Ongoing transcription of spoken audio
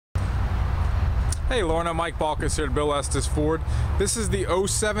Hey Lorna, Mike Balkus here at Bill Estes Ford. This is the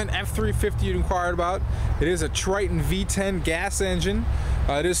 07 F350 you inquired about. It is a Triton V10 gas engine.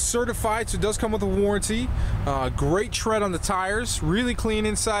 It is certified, so it does come with a warranty. Great tread on the tires, really clean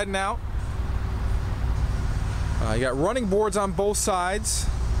inside and out. You got running boards on both sides,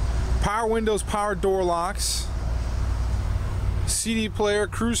 power windows, power door locks, CD player,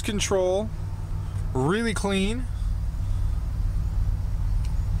 cruise control, really clean.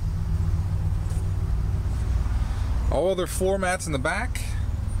 All other floor mats in the back.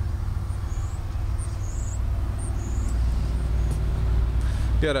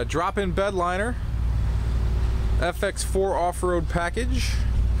 You got a drop-in bed liner, FX4 off-road package,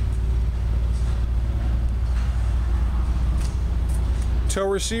 tow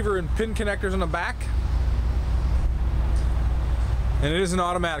receiver and pin connectors on the back, and it is an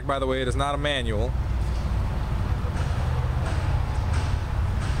automatic, by the way. It is not a manual.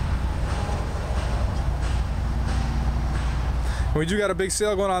 We do got a big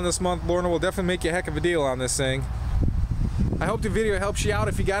sale going on this month. Lorna will definitely make you a heck of a deal on this thing. I hope the video helps you out.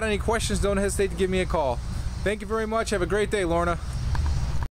 If you got any questions, don't hesitate to give me a call. Thank you very much. Have a great day, Lorna.